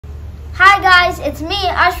Hi guys, it's me,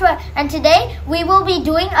 Ashvath, and today we will be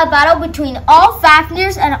doing a battle between all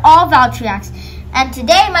Fafnirs and all Valtryeks. And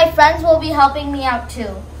today my friends will be helping me out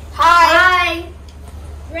too. Hi!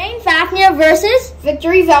 Rain Fafnir versus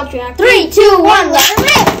Victory Valtryeks. 3, 2, 1, let it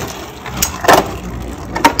rip!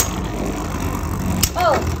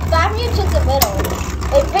 Oh, Fafnir took the middle.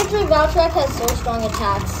 But Victory Valtryeks has so strong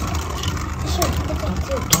attacks.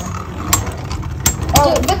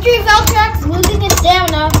 Oh, Victory Valtryeks losing his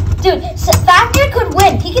stamina. Dude, so Fafnir could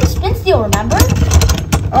win. He can spin steal, remember?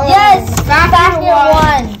 Oh, yes, Fafnir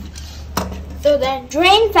won. So then,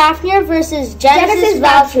 Drain Fafnir versus Genesis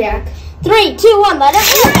Valtryeks. 3, 2, 1, let it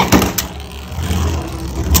rip!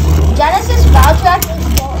 Genesis Valtryeks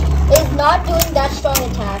is not doing that strong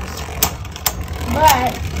attacks.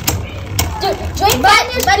 But, dude, Drain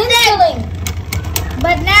Fafnir's spin stealing.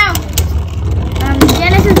 But now,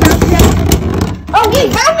 Genesis Valtryeks. Oh,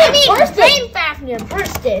 wait, Drain Fafnir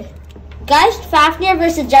bursted. Geist Fafnir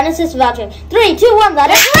versus Genesis Valtryeks. 3, 2, 1,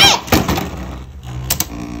 let it rip!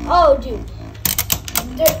 Oh, dude.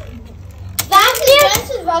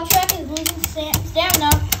 Genesis Valtryeks is losing stamina.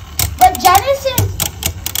 But Genesis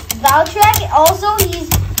Valtryeks also, he's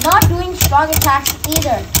not doing strong attacks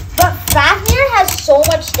either. But Fafnir has so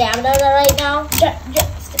much stamina right now.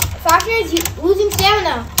 Fafnir is losing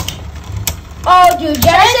stamina. Oh, dude,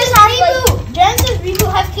 Genesis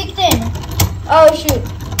reboot has kicked in. Oh, shoot.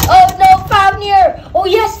 Oh, no, Fafnir. Oh,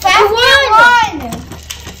 yes, Fafnir won.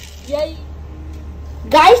 Yay.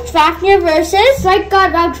 Geist Fafnir versus Strike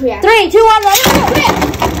God Valtryeks. 3, 2, 1, let it rip.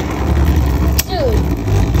 Dude,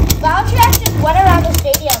 Valtryeks just went around the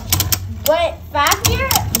stadium. But Fafnir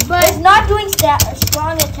is not doing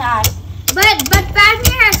strong attacks. But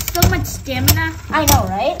Fafnir has so much stamina. I know,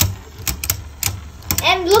 right?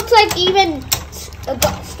 And looks like even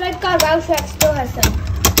Strike God Valtryeks still has some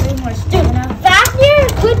way more stamina. Dude, Fafnir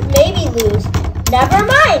could maybe lose. Never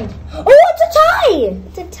mind. Oh, it's a tie.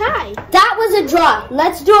 It's a tie. That was a draw.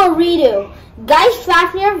 Let's do a redo. Geist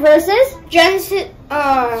Fafnir versus Genesis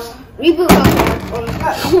reboot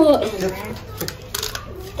Valtryeks.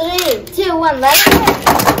 3, 2, 1, let it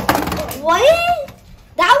rip. What?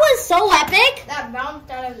 That was so epic. That bounced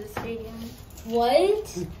out of the stadium.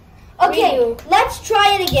 What? Okay, Redo. let's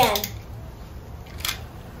try it again.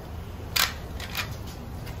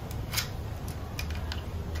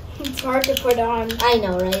 It's hard to put on. I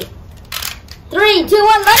know, right? 3, 2,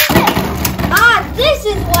 1, let it rip. Ah, this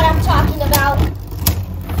is what I'm talking about.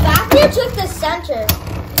 Fafnir took the center.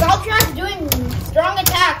 Valtryeks doing strong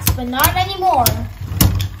attacks, but not anymore.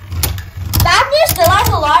 Fafnir still has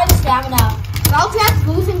a lot of stamina. Valtryeks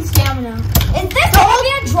losing stamina. Is this going to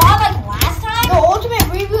be a draw like last time? The ultimate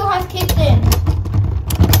reboot has kicked in.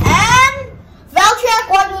 And Valtryeks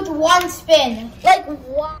won with one spin. Like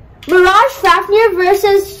what? Mirage Fafnir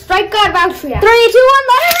versus Strike God Valtryeks. 3, 2, 1,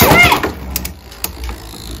 let it rip!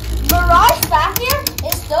 Mirage Fafnir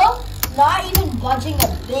is still not even budging a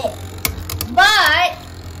bit. But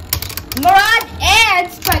Mirage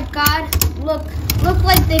and Strike God look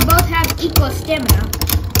like they both have equal stamina.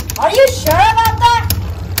 Are you sure about that?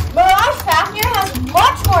 Mirage Fafnir has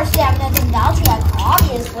much more stamina than Valtryeks,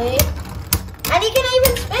 obviously. And he can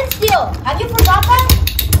even spin steal. Have you forgot that?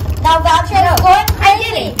 Now Valtryeks is going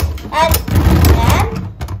crazy. And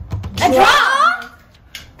a draw?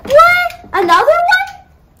 What? Another one?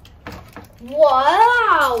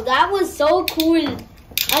 Wow, that was so cool.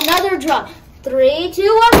 Another draw. 3, 2,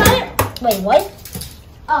 1, let it. Wait, what?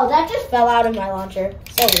 Oh, that just fell out of my launcher.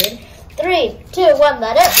 So weird. 3, 2, 1,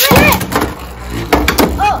 let it rip.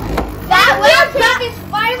 Oh, Valtryeks is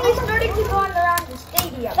finally starting to go around the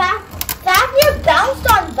stadium. Fafnir bounced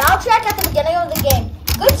on Valtryeks at the beginning of the game.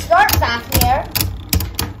 Good start, Fafnir.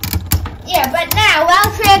 Yeah, but now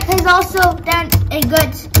Valtryeks has also done a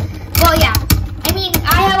good. Well, yeah. I mean,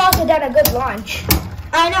 I have also done a good launch.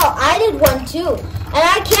 I know, I did one too. And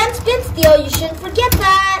I can spin steal, you shouldn't forget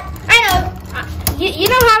that. I know. You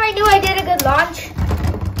know how I knew I did a good launch?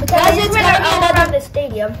 Because it's going to be around the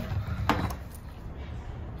stadium.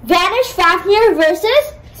 Vanish Fafnir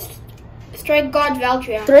versus Strike God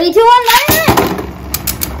Valtryeks. 3, 2, 1, let it rip.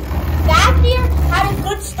 Fafnir had a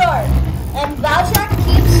good start. And Valtryeks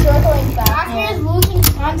keeps circling Fafnir is losing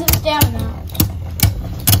tons of stamina.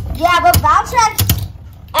 Yeah, but Valtryeks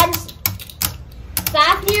and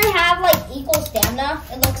Fafnir have like equal stamina,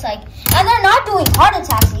 it looks like. And they're not doing heart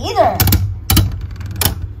attacks either.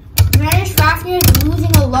 Vanish Fafnir is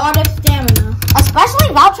losing a lot of stamina. Especially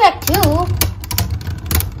Valtryeks too.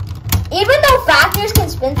 Even though Fafnirs can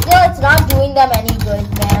spin steal, it's not doing them any good,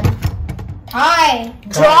 man. Tie.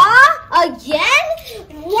 Draw? Again?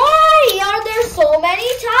 Why are there so many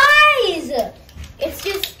ties? It's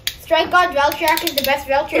just Strike God Valtryeks is the best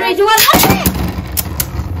Valtryeks. 3, 2, 1.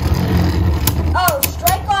 Oh,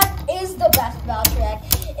 Strike God is the best Valtryeks.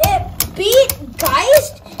 It beat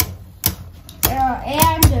Geist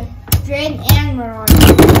and Drain and Mirage.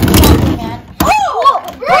 Oh!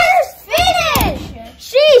 Burst finish!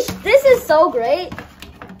 Sheesh, this is so great.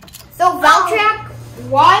 So Valtryeks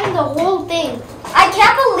won the whole thing. I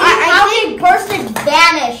can't believe how he bursted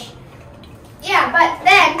Vanish. Yeah, but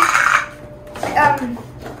then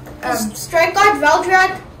Strike God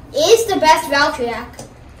Valtryeks is the best Valtryeks.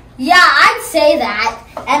 Yeah, I'd say that.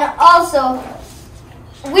 And also,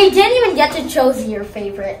 we didn't even get to choose your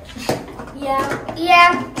favorite. Yeah.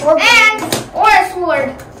 Or a sword.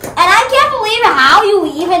 And I can't believe how you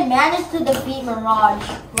even managed to defeat Mirage.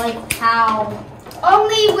 Like, how? It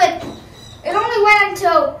only went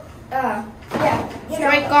until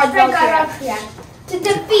Strike God Valtryeks to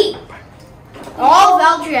defeat all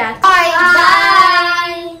Valtryeks.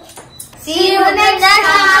 Bye. See you next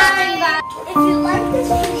time. If you like this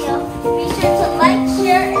video, be sure to like.